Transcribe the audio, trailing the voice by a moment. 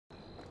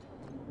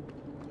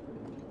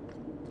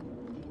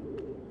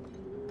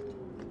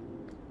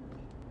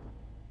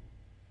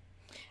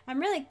I'm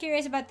really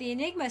curious about the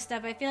Enigma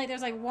stuff. I feel like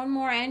there's like one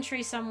more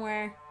entry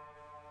somewhere.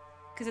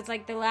 Because it's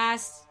like the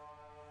last...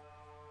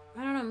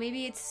 I don't know,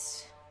 maybe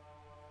it's...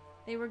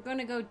 They were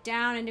gonna go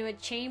down into a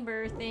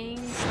chamber thing,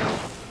 so...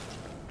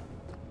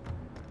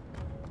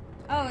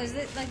 Oh, is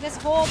it like this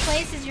whole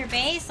place is your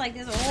base? Like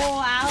this whole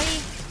alley?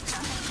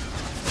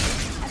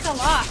 That's a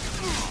lot.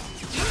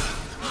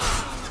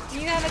 Do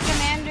you have a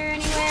commander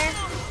anywhere?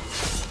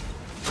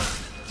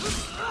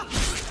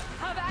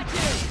 How about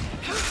you?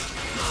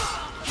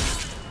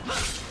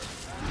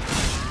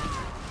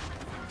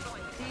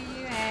 Do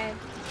you have...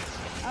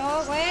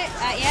 Oh, wait.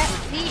 Yep.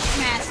 Leash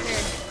master.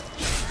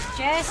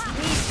 Just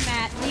leash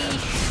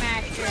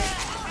master.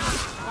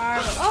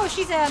 Oh,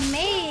 she's a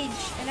mage.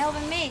 An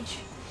elven mage.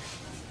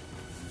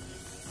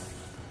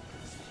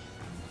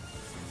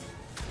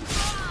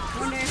 I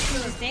wonder if she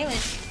was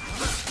Dalish.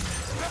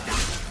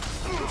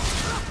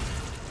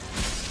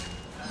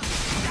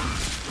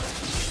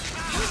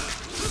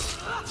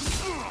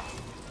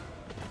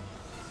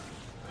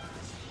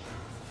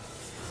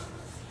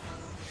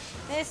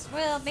 This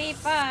will be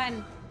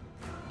fun.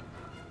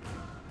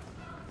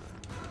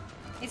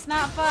 It's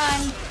not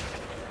fun.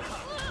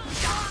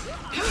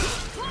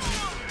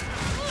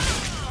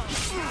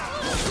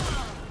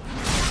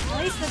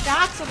 At least the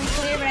docks will be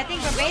clear, but I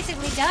think we're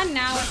basically done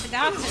now with the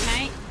docks at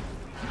night.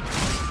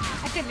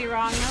 I could be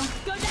wrong though.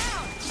 Go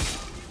down.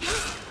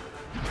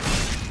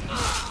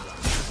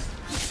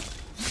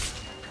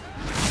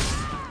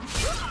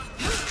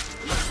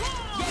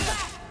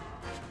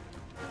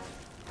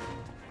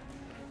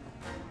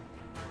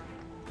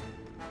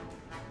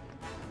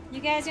 You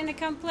guys gonna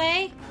come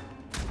play?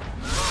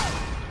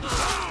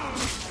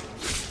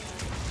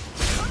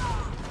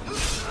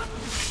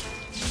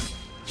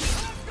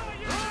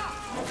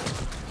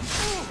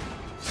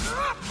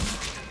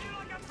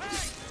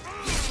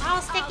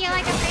 I'll stick you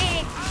like a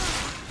pig.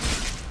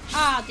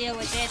 I'll deal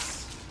with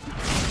this.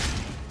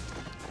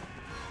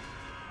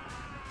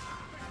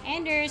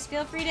 Anders,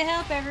 feel free to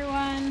help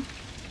everyone.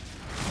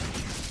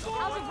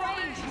 How's it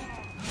range?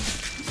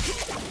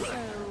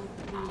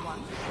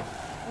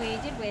 We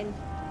did win.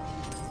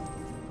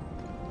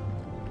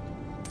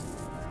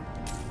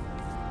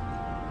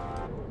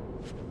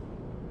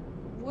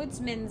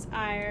 Woodsman's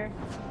ire.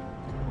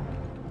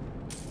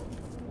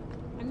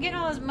 I'm getting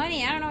all this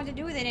money. I don't know what to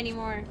do with it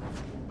anymore.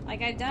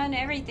 Like, I've done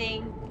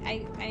everything.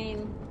 I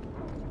mean,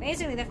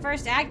 basically the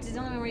first act is the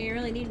only one where you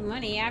really need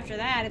money. After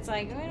that, it's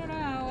like, I don't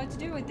know what to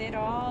do with it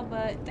all,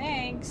 but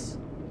thanks.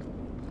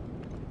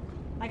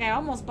 Like, I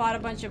almost bought a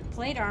bunch of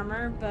plate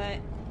armor, but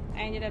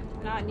I ended up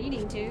not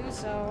needing to,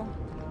 so...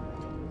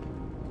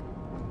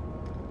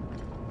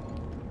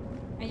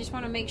 I just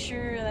want to make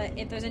sure that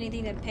if there's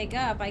anything to pick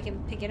up, I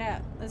can pick it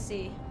up. Let's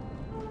see.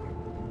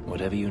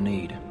 Whatever you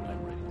need.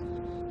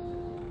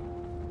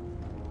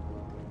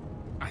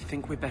 I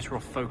think we're better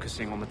off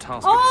focusing on the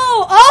task. Oh!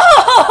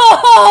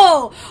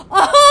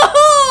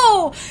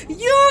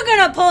 You're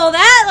gonna pull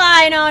that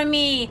line on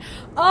me!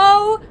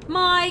 Oh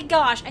my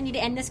gosh. I need to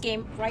end this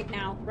game right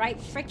now. Right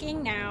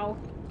freaking now.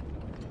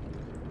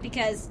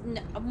 Because,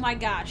 oh my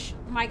gosh.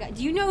 Oh my god.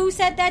 Do you know who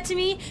said that to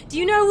me? Do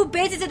you know who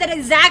basically said that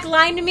exact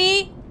line to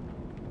me?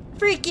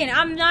 Freaking,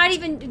 I'm not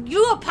even...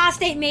 You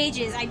apostate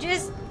mages. I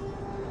just...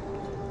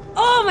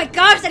 Oh my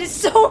gosh, that is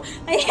so...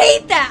 I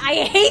hate that.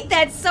 I hate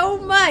that so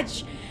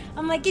much.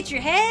 I'm like, get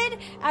your head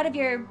out of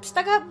your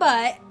stuck-up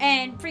butt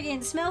and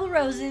freaking smell the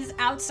roses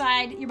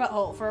outside your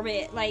butthole for a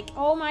bit. Like,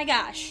 oh my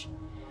gosh.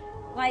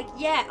 Like,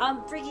 yeah,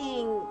 I'm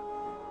freaking...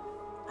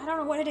 I don't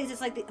know what it is. It's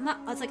like,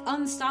 it's like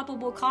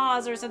unstoppable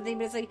cause or something,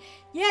 but it's like,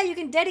 yeah, you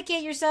can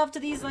dedicate yourself to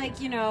these,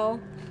 like, you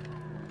know...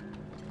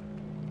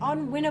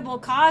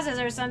 unwinnable causes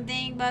or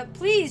something, but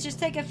please just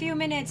take a few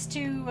minutes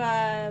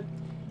to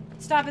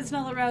stop and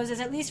smell the roses,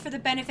 at least for the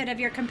benefit of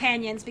your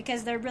companions,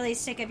 because they're really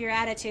sick of your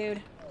attitude.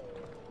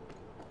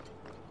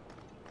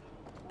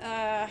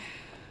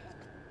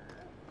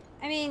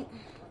 I mean,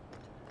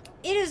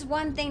 it is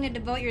one thing to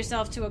devote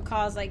yourself to a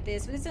cause like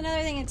this, but it's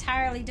another thing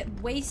entirely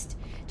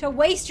to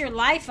waste your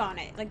life on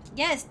it. Like,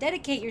 yes,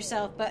 dedicate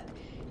yourself, but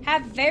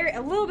have a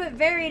little bit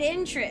varied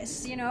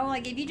interests, you know?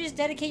 Like, if you just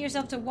dedicate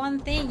yourself to one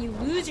thing, you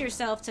lose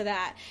yourself to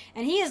that.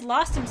 And he has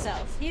lost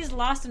himself. He has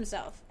lost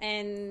himself.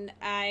 And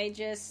I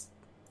just...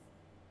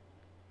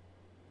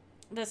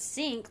 The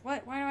sink?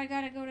 What? Why do I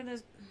gotta go to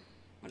the...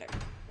 Whatever.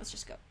 Let's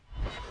just go.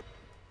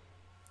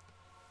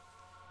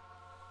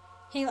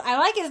 I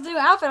like his new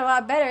outfit a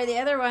lot better. The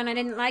other one, I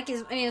didn't like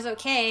his... I mean, it was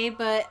okay,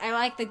 but I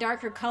like the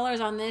darker colors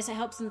on this. It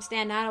helps him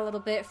stand out a little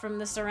bit from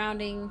the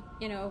surrounding,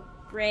 you know,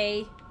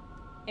 gray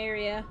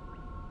area.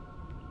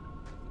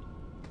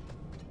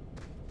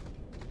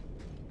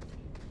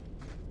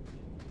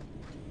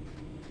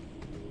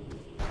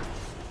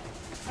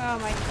 Oh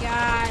my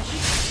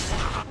gosh.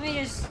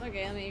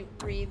 Let me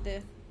read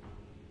the...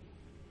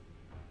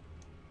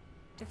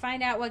 To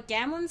find out what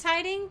Gamlen's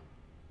hiding?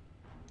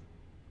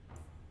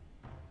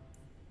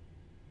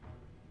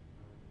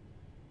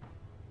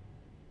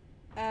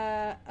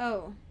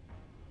 Oh.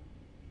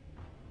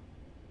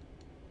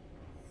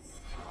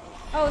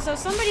 Oh, so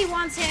somebody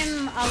wants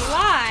him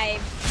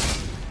alive.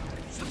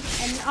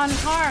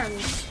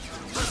 unharmed.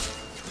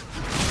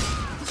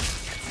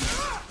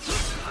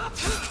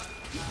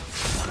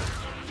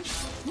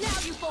 Now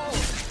you fall.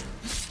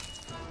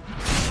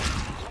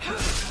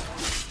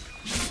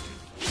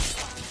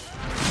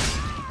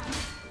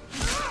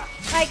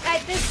 Like,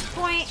 at this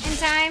point in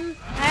time,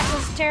 that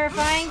was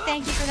terrifying.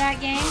 Thank you for that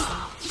game.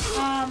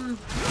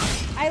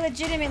 I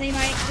legitimately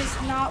might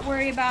just not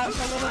worry about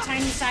the little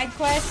tiny side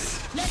quests.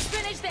 Let's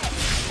finish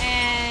this.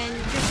 And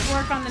just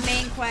work on the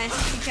main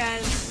quest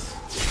because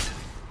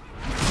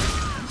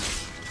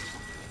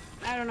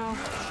I don't know.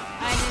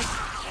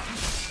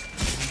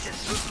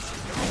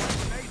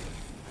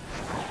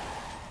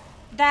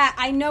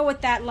 I know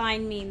what that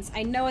line means.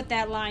 I know what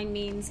that line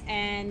means,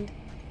 and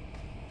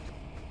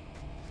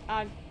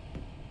I'm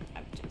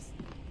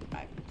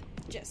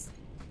just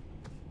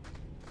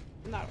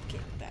not okay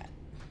with that.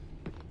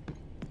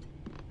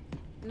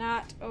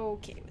 Not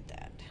okay with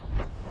that.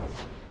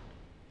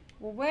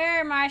 Well, where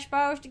am I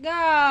supposed to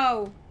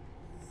go?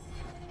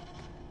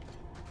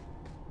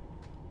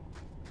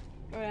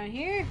 Go down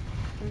here?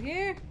 Through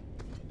here?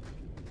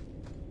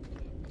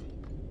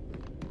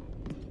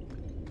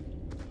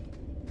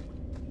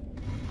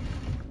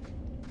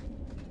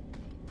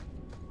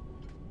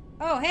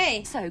 Oh,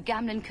 hey. So,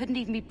 Gamlin couldn't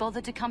even be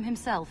bothered to come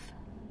himself.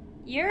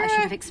 You're... I should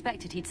have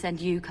expected he'd send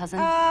you, cousin.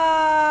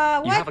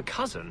 What? You have a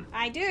cousin?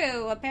 I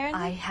do,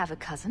 apparently. I have a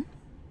cousin.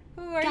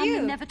 Who are Gamlin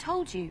you? never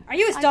told you. Are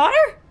you his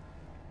daughter?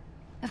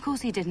 Of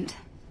course he didn't.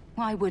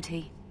 Why would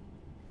he?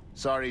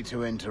 Sorry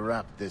to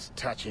interrupt this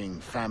touching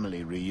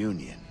family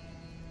reunion,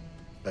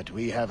 but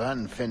we have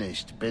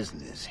unfinished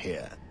business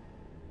here.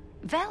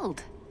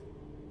 Veld!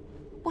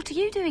 What are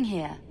you doing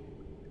here?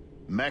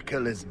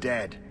 Meckel is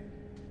dead.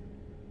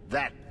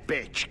 That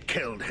bitch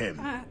killed him.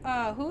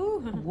 Who?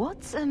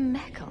 What's a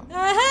Meckel?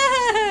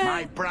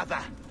 My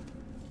brother.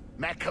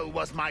 Meckel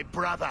was my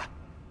brother.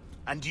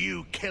 And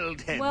you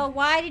killed him. Well,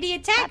 why did he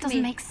attack That doesn't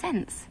me? make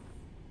sense.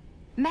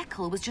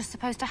 Meckel was just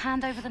supposed to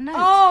hand over the note.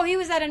 Oh, he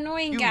was that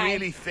annoying You guy.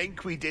 really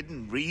think we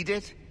didn't read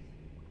it?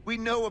 We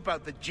know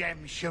about the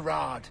gem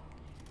charade.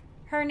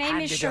 Her name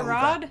Hand is it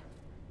Sherrod? over.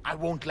 I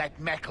won't let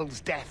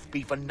Meckel's death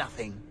be for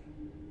nothing.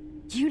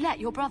 You let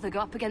your brother go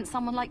up against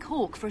someone like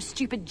Hawke for a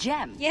stupid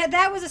gem. Yeah,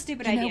 that was a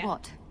stupid You idea. know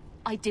what?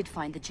 I did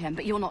find the gem,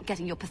 but you're not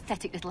getting your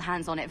pathetic little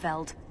hands on it,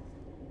 Veld.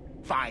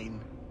 Fine.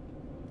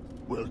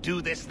 We'll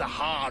do this the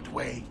hard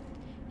way.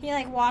 He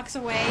like walks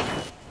away.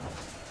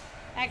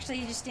 Actually,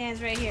 he just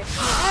stands right here.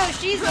 Oh,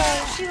 she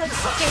looks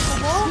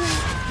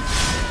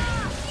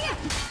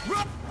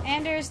capable.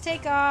 Anders,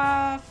 take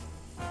off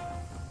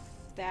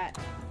that.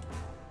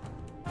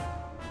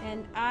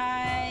 And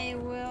I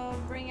will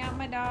bring out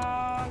my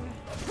dog.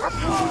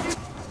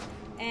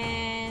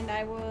 And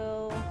I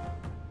will...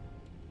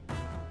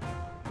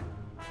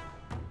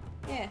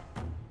 Yeah.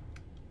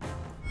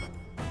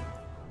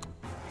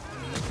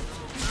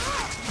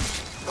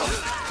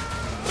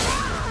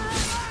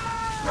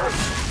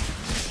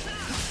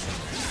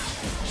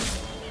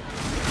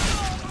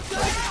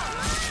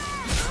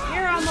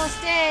 You're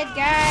almost dead,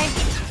 guy.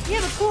 You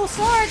have a cool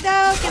sword,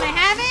 though. Can I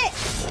have it?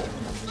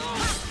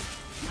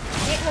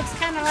 It looks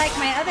kind of like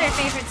my other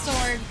favorite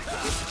sword.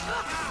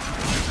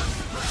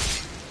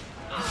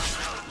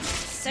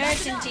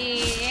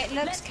 Certainty. It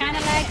looks kind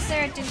of like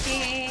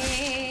certainty.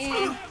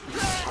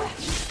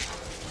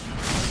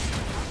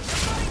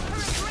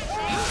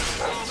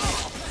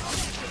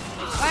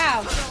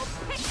 Wow.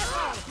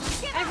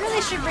 I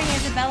really should bring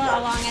Isabella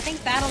along. I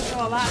think battles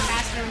go a lot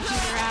faster when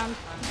she's around.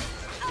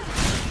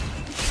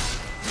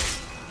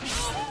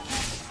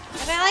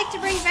 But I like to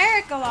bring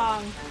Varric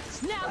along.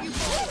 Now you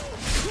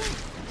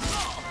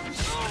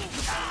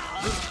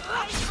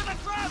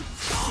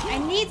I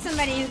need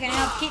somebody who can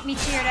help keep me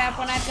cheered up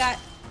when I've got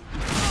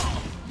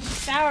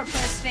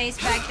Sourpuss face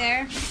back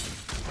there.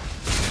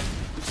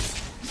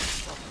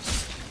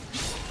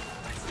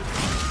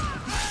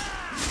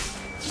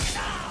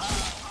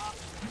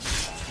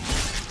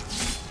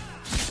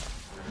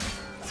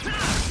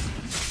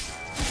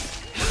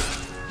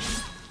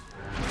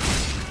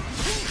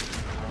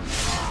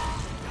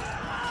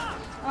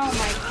 Oh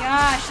my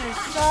gosh,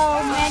 there's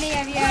so many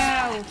of you!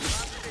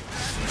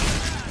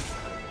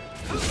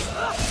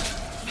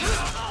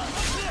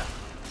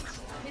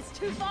 It's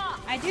too far.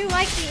 I do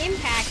like the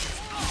impact.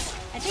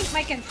 I think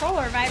my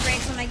controller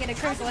vibrates when I get a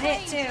critical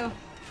hit too.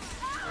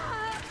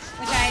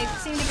 Which I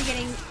seem to be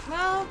getting,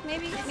 well,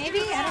 maybe,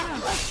 I don't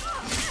know.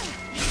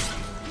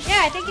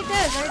 Yeah, I think it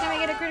does every time I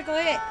get a critical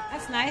hit.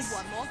 That's nice.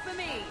 One more for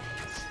me.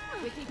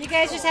 You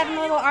guys just having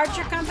a little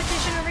archer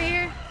competition over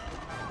here?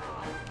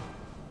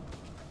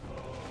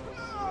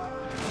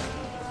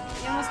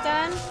 You almost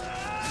done?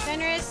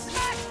 Fenris?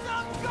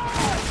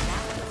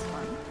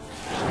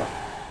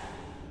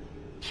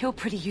 You're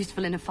pretty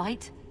useful in a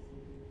fight.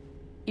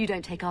 You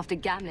don't take after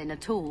Gamlin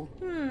at all.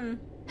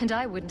 And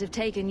I wouldn't have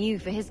taken you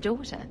for his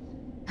daughter.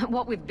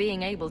 What with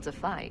being able to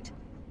fight.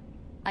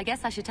 I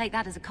guess I should take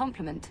that as a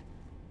compliment.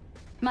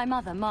 My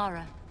mother,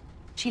 Mara,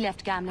 she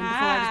left Gamlin before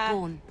I was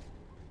born.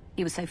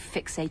 He was so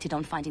fixated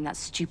on finding that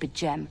stupid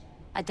gem,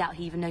 I doubt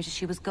he even noticed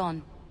she was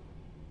gone.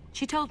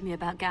 She told me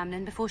about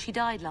Gamlin before she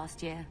died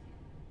last year.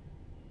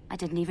 I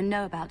didn't even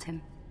know about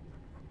him.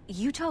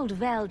 You told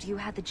Veld you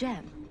had the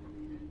gem.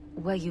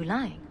 Were you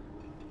lying?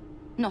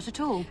 Not at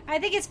all. I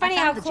think it's funny I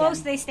how found the close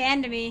gem. they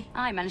stand to me.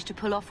 I managed to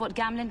pull off what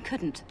Gamlin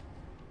couldn't.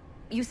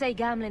 You say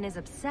Gamlin is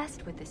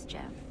obsessed with this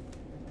gem,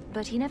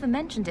 but he never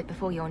mentioned it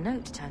before your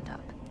note turned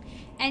up.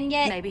 And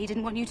yet, Maybe he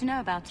didn't want you to know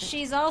about it.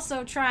 she's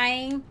also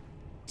trying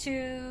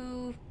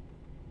to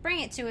bring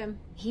it to him.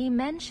 He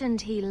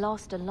mentioned he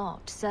lost a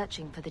lot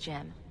searching for the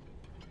gem.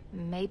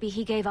 Maybe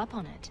he gave up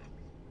on it.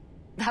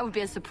 That would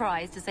be a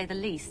surprise, to say the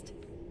least.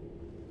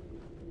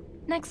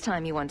 Next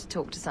time you want to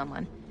talk to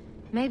someone,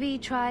 maybe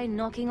try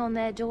knocking on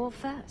their door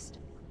first.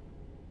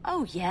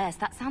 Oh yes,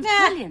 that sounds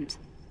Yeah. brilliant.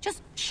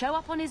 Just show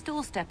up on his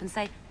doorstep and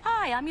say,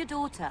 "Hi, I'm your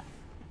daughter."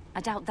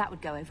 I doubt that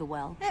would go over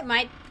well. It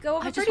might go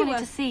over I just pretty wanted well.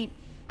 to see,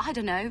 I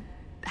don't know,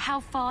 how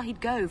far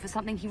he'd go for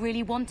something he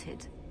really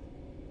wanted.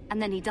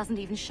 And then he doesn't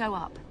even show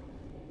up.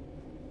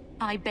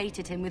 I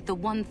baited him with the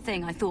one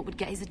thing I thought would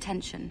get his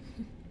attention.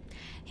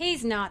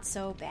 He's not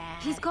so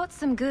bad. He's got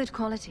some good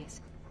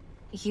qualities.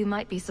 You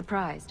might be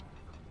surprised.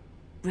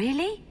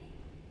 Really?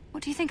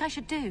 What do you think I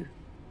should do?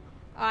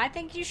 Oh, I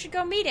think you should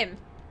go meet him.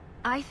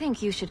 I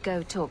think you should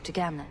go talk to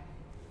Gamlin.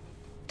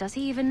 Does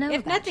he even know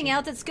If about nothing you?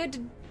 else, it's good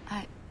to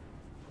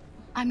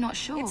I'm not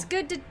sure. it's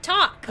good to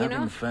talk, you Having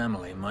know?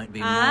 family might be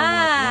more Ah.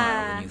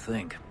 worthwhile than you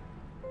think.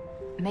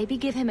 Maybe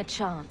give him a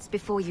chance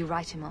before you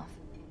write him off.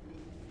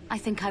 I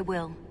think I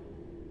will.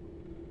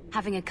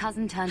 Having a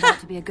cousin turned out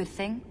to be a good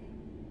thing.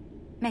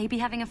 Maybe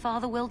having a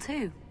father will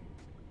too.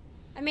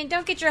 I mean,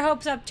 don't get your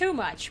hopes up too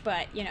much,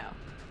 but, you know.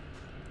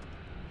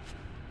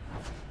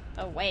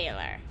 A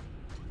whaler.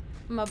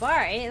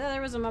 Mabari? I thought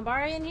there was a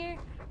Mabari in here?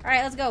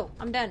 Alright, let's go.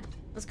 I'm done.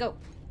 Let's go.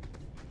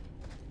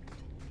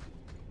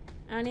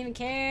 I don't even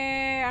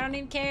care. I don't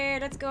even care.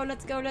 Let's go,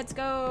 let's go, let's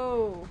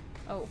go.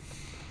 Oh.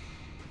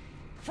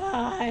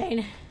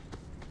 Fine.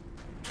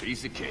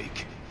 Piece of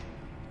cake.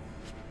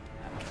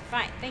 Okay,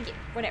 fine. Thank you.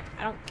 Whatever.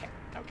 I don't care.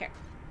 I don't care.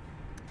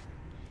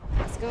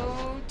 Let's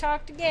go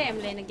talk to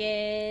Gamlin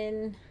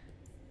again.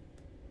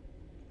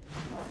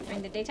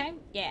 During the daytime?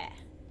 Yeah.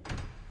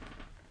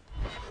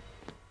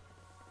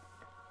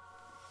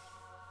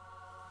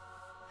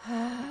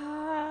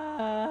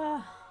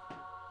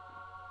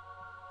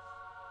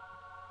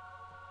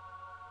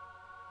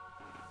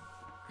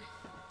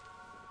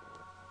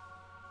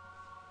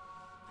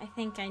 I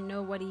think I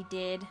know what he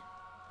did. I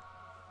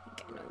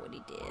think I know what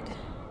he did.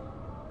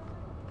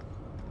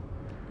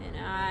 And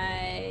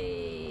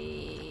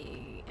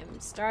I am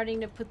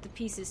starting to put the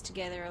pieces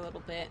together a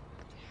little bit.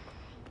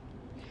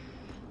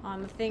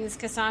 On the things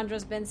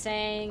Cassandra's been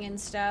saying and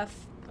stuff.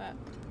 But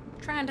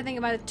I'm trying to think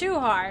about it too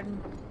hard.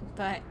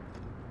 But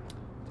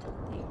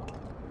I think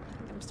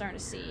I'm starting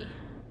to see.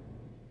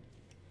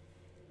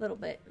 A little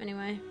bit,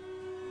 anyway.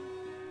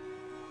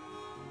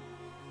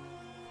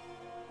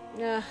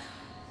 Yeah.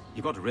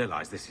 You've got to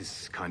realize this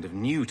is kind of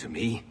new to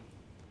me.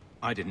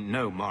 I didn't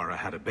know Mara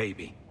had a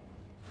baby.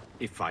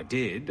 If I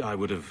did, I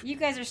would have You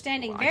guys are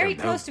standing I very don't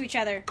know. close to each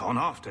other. gone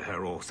after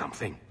her or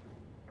something.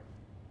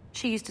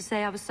 She used to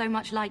say I was so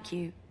much like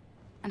you,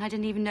 and I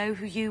didn't even know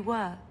who you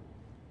were.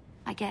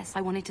 I guess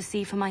I wanted to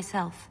see for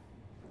myself.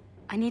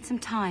 I need some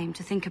time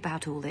to think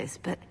about all this,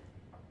 but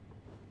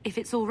if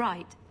it's all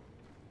right,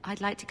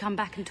 I'd like to come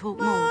back and talk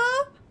more.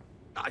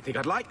 I think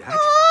I'd like that.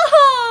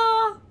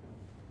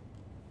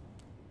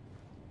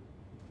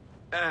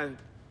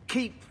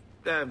 Keep,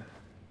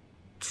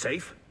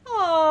 safe.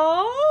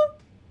 Aww.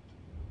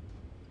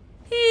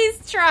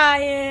 He's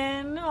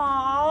trying.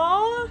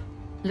 Aww.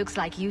 Looks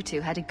like you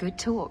two had a good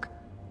talk.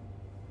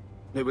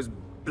 It was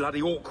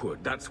bloody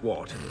awkward, that's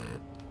what.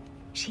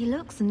 She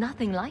looks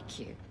nothing like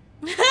you.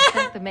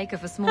 Thank the maker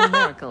for small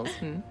miracles,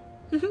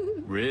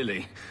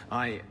 Really?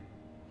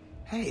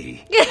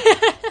 Hey.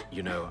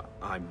 You know,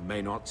 I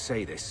may not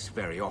say this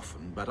very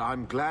often, but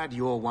I'm glad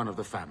you're one of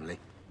the family.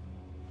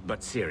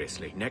 But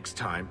seriously, next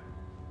time,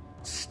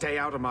 stay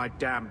out of my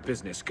damn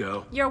business,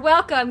 girl. You're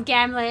welcome,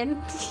 Gamlin.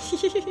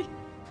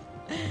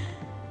 Do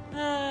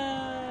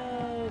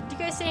you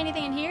guys say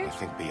anything in here? I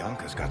think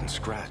Bianca's gotten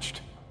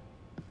scratched.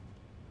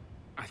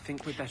 I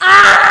think we're better.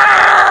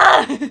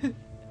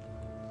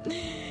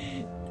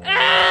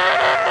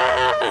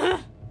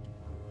 Ah!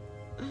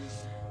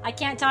 I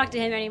can't talk to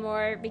him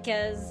anymore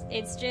because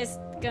it's just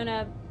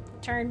gonna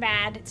turn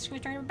bad. It's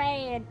gonna turn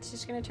bad. It's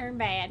just gonna turn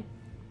bad.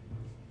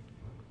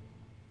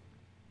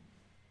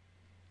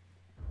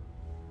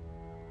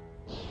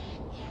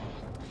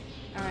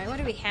 Alright, what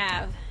do we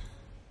have?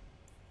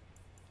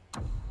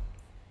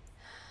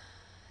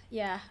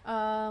 Yeah,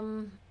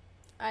 I'm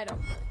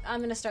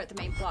gonna start the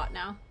main plot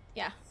now.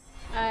 Yeah.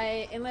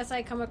 Unless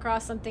I come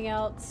across something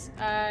else,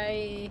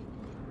 I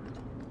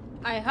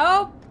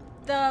hope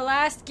the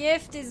last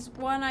gift is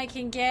one I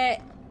can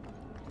get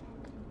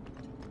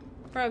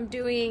from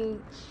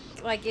doing,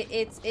 like,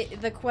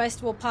 the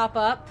quest will pop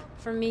up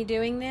from me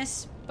doing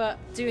this, but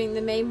doing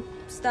the main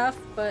stuff,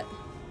 but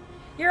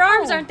your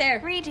arms aren't there.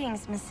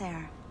 Greetings,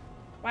 Messer.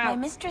 Wow. My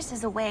mistress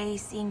is away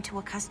seeing to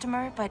a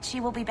customer, but she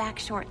will be back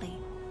shortly.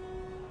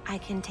 I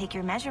can take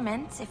your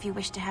measurements if you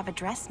wish to have a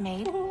dress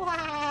made.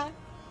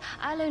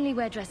 I'll only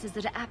wear dresses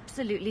that are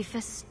absolutely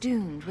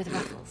festooned with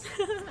ruffles.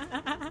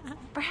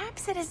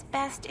 Perhaps it is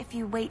best if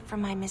you wait for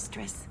my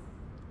mistress.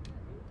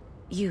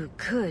 You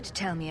could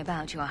tell me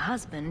about your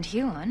husband,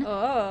 Huon.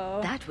 Oh.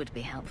 That would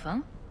be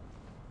helpful.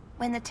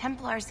 When the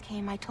Templars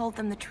came, I told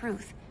them the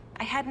truth.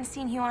 I hadn't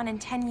seen Huon in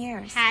 10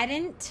 years.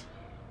 Hadn't?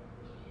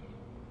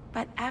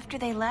 But after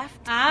they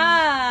left,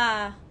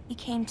 Ah. he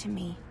came to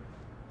me.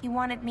 He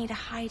wanted me to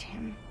hide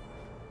him.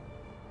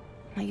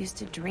 I used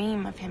to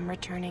dream of him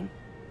returning,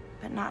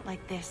 but not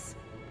like this.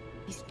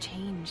 He's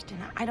changed, and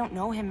I don't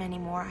know him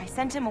anymore. I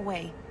sent him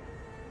away.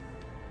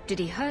 Did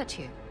he hurt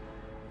you?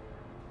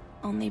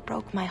 Only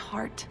broke my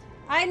heart.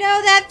 I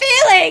know that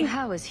feeling!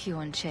 How has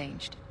Huon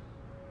changed?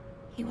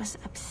 He was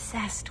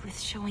obsessed with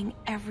showing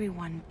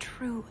everyone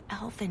true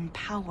elven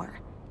power.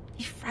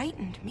 He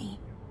frightened me.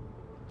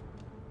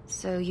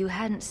 So you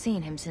hadn't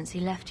seen him since he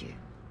left you?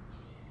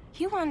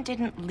 Huon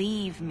didn't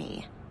leave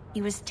me.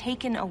 He was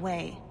taken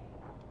away.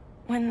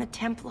 When the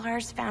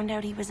Templars found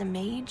out he was a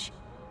mage,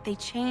 they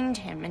chained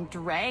him and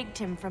dragged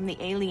him from the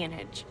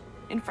alienage,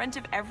 in front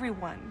of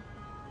everyone.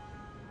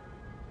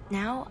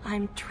 Now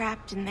I'm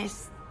trapped in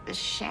this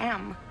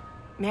sham.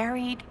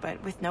 Married,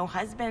 but with no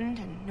husband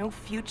and no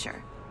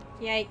future.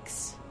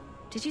 Yikes.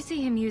 Did you see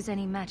him use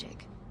any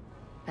magic?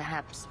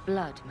 Perhaps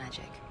blood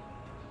magic?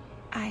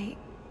 I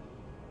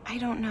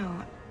don't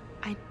know.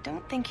 I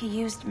don't think he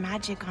used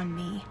magic on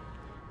me.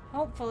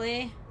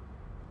 Hopefully.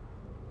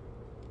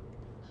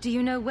 Do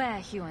you know where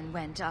Huon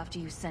went after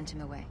you sent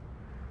him away?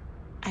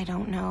 I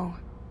don't know.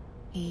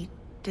 He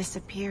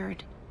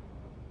disappeared.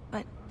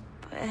 But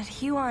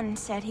Huon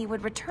said he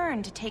would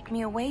return to take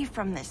me away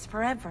from this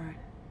forever.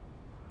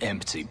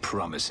 Empty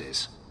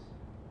promises.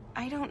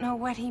 I don't know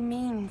what he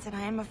means, and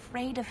I am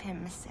afraid of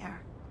him, Mister.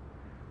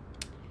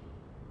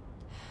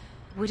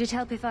 Would it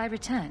help if I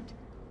returned?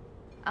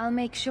 I'll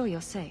make sure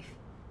you're safe.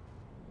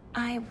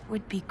 I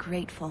would be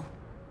grateful.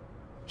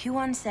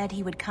 Huon said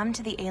he would come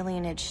to the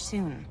alienage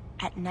soon,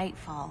 at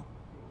nightfall.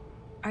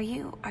 Are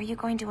you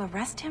going to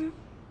arrest him?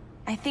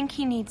 I think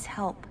he needs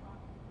help.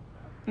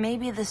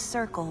 Maybe the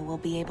Circle will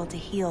be able to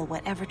heal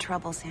whatever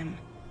troubles him.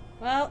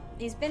 Well,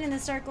 he's been in the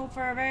Circle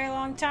for a very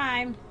long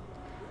time.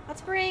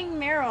 Let's bring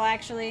Meryl,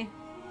 actually.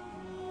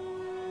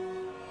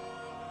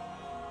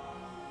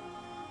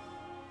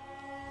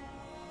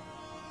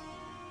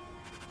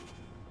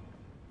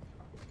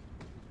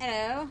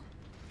 Hello.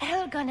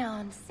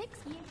 Elganon, 6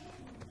 years.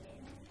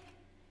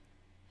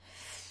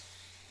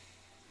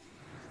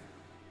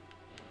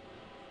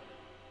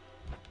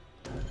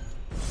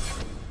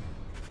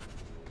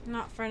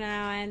 Not for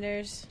now,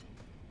 Anders.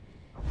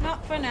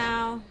 Not for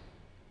now.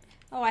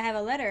 Oh, I have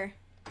a letter.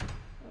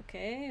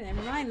 Okay,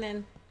 never mind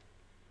then.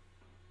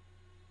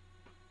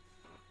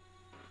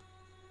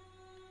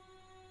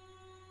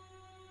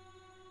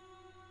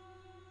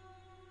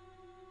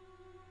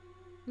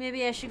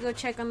 Maybe I should go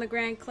check on the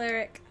Grand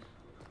Cleric.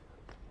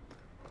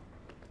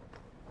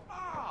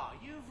 Ah,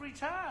 you've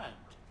returned.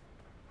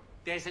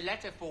 There's a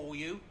letter for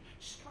you.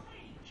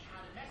 Strange how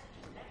the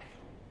message left.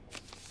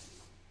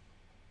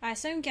 I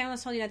assume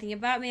Gamlis told you nothing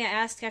about me. I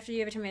asked after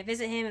you every time I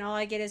visit him, and all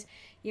I get is,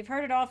 "You've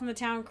heard it all from the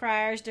town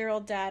criers, dear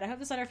old dad. I hope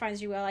this letter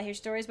finds you well. I hear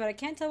stories, but I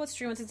can't tell what's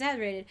true and what's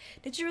exaggerated.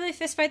 Did you really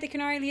fistfight the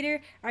Canary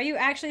leader? Are you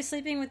actually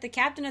sleeping with the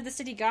captain of the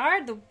city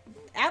guard, the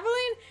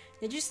Aveline?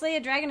 Did you slay a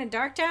dragon in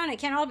Darktown? It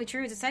can't all be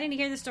true. It's exciting to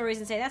hear the stories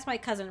and say, that's my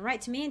cousin.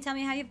 Write to me and tell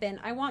me how you've been.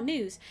 I want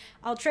news.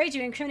 I'll trade you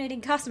an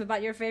incriminating custom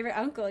about your favorite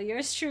uncle.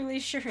 Yours truly,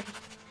 Shuri."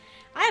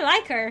 I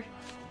like her.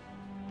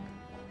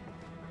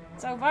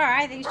 So far,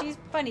 I think she's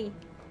funny.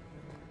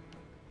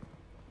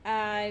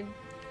 Gosh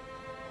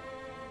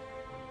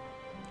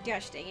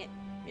dang it.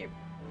 You're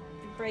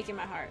breaking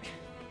my heart.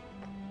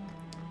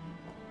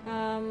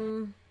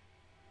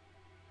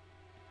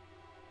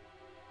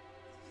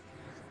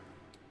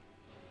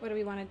 What do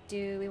we want to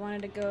do? We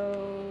wanted to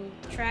go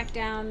track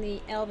down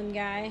the elven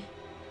guy.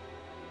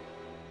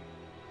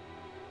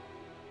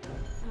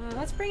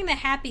 Let's bring the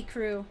happy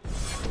crew.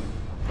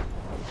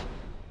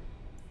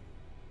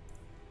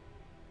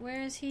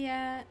 Where is he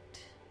at?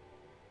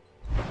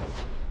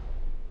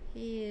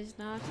 He is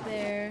not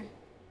there.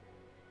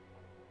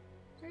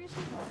 Where is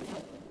he?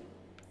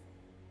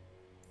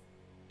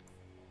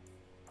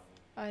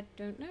 I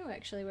don't know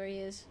actually where he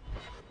is.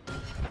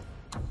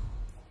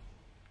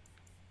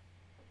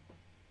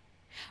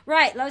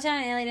 Right, Lowtown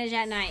and alienage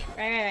at night.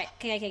 Right.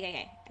 Okay. I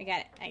got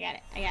it.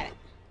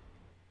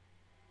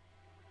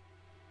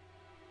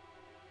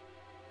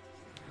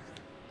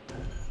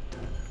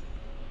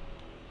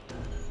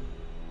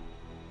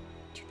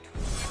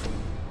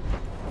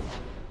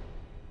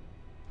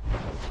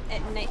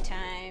 At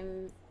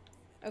nighttime.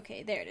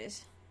 Okay, there it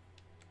is.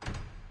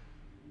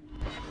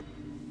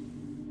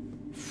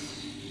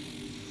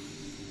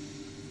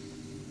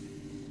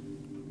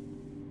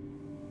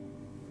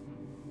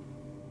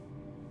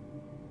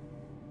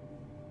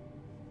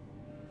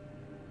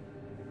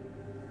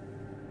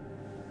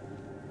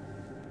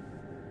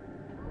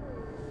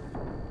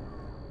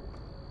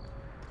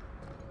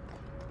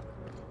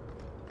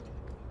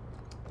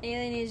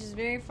 Alienage is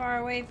very far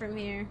away from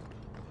here.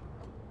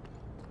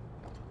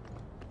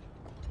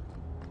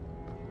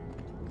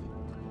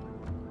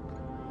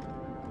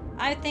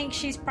 I think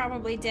she's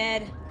probably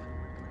dead.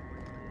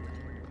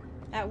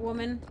 That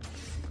woman.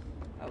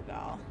 Oh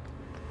god.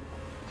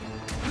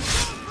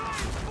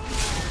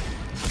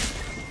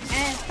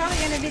 And it's probably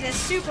gonna be this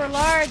super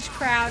large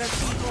crowd of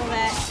people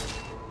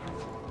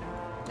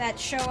that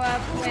show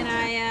up when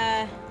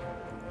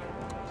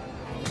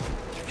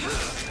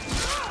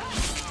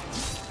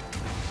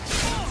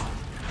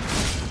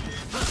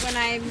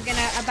I'm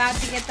about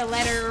to get the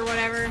letter or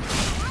whatever.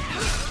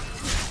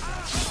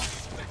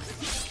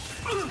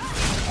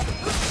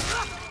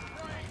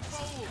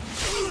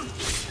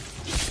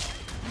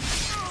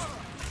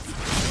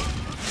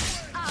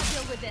 I'll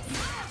deal with this.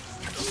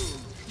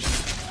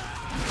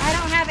 I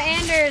don't have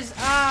Anders.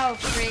 Oh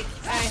freak!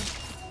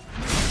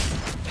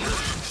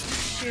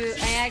 Shoot!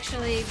 I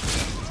actually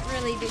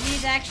really do.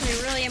 He's actually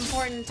really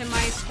important to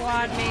my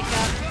squad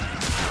makeup.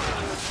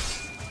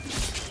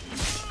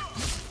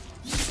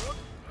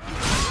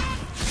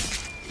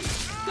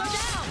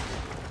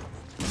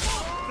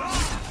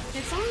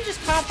 Did someone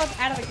just pop up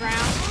out of the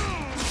ground?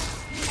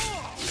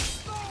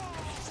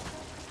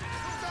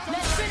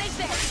 Let's finish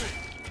this.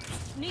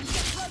 Need to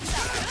get close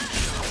up.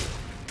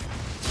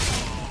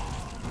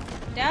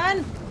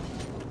 Done?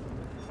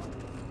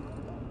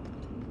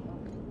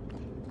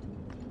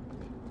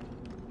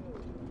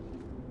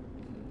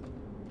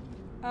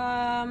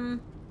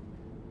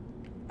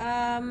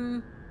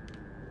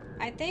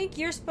 I think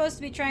you're supposed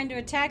to be trying to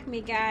attack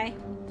me, guy.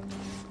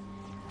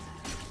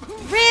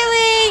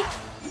 Really?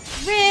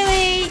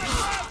 Really?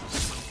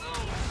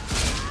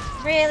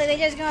 Really? They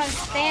just gonna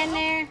stand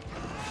there?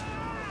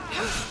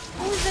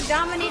 Who's the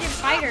dominated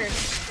fighter?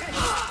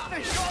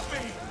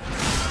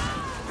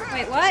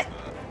 Wait, what?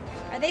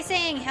 Are they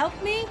saying help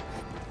me?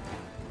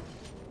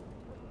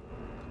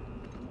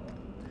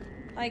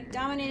 Like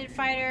dominated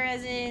fighter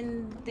as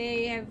in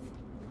they have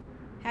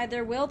had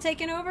their will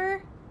taken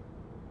over?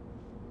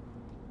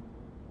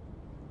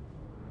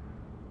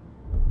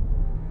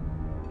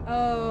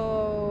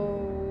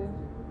 Oh.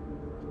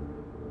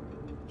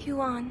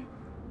 Huan.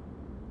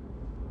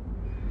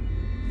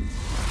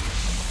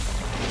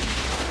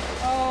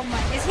 Oh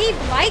my, is he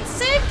blight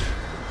sick?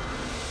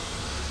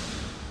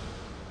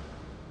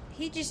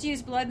 He just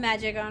used blood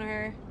magic on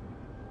her.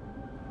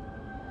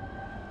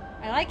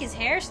 I like his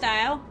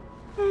hairstyle.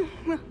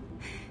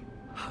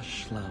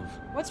 Hush, love.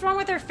 What's wrong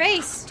with her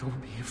face?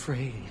 Don't be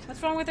afraid.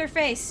 What's wrong with her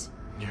face?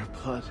 Your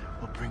blood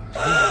will bring new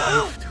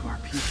life to our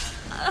people.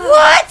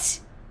 What?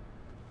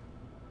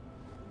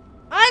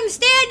 I'm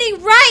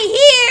standing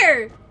right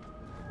here!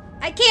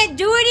 I can't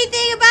do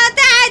anything about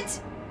that!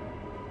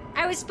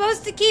 I was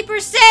supposed to keep her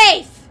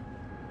safe!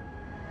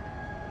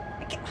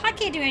 I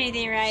can't do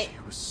anything right. She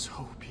was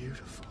so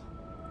beautiful.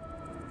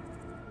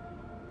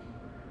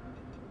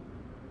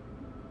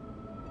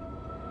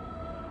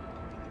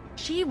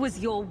 She was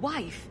your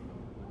wife.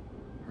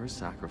 Her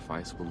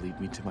sacrifice will lead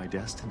me to my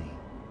destiny.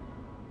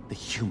 The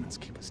humans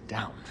keep us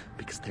down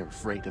because they're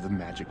afraid of the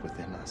magic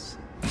within us.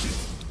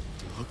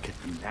 Look at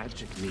the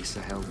magic Nisa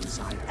held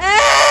inside her.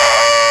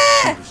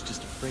 Ah! She was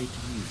just afraid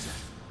to use it.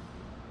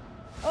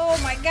 Oh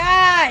my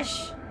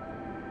gosh!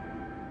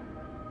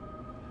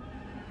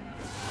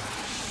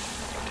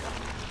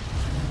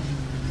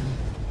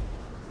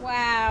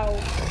 Wow.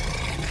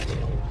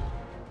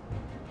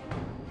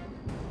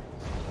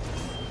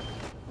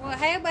 Well,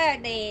 how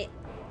about that?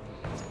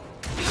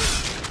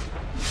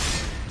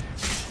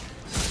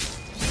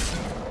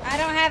 I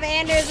don't have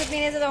Anders with me.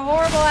 This is a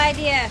horrible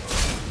idea.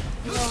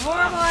 It's a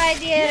horrible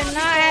idea to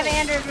not have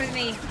Anders with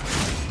me.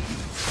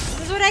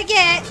 This is what I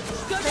get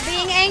for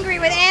being angry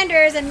with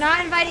Anders and not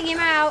inviting him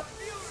out.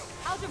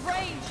 Out of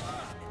range.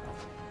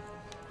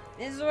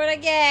 This is what I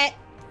get.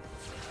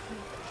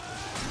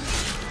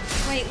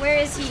 Wait, where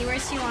is he?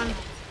 Where's Huan?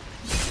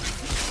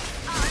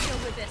 I'll deal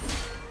with this.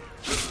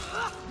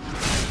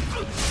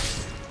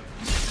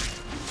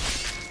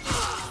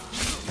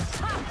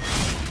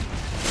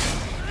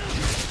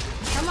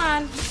 Come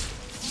on.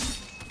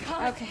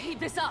 God, Okay. keep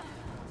this up.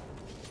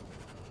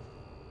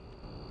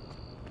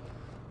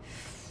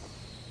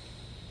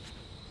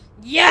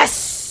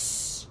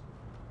 Yes!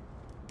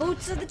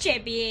 Boots of the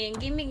champion.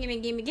 Gimme, gimme,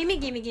 gimme, gimme,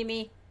 gimme,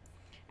 gimme.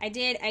 I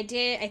did. I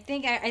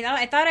think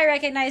I thought I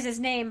recognized his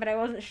name, but I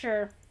wasn't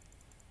sure.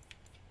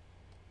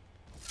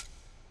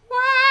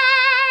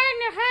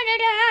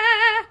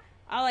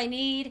 All I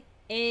need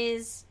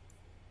is...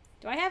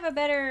 Do I have a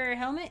better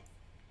helmet?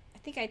 I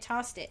think I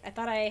tossed it. I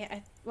thought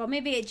well,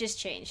 maybe it just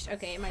changed.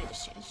 Okay, it might have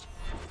just changed.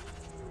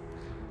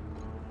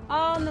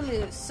 On the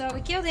loose. So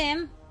we killed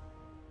him.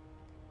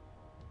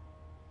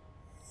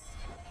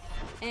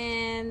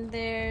 And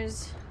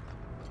there's...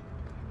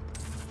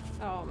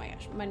 Oh my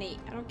gosh, money.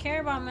 I don't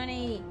care about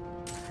money.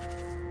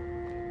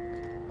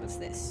 What's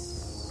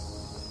this?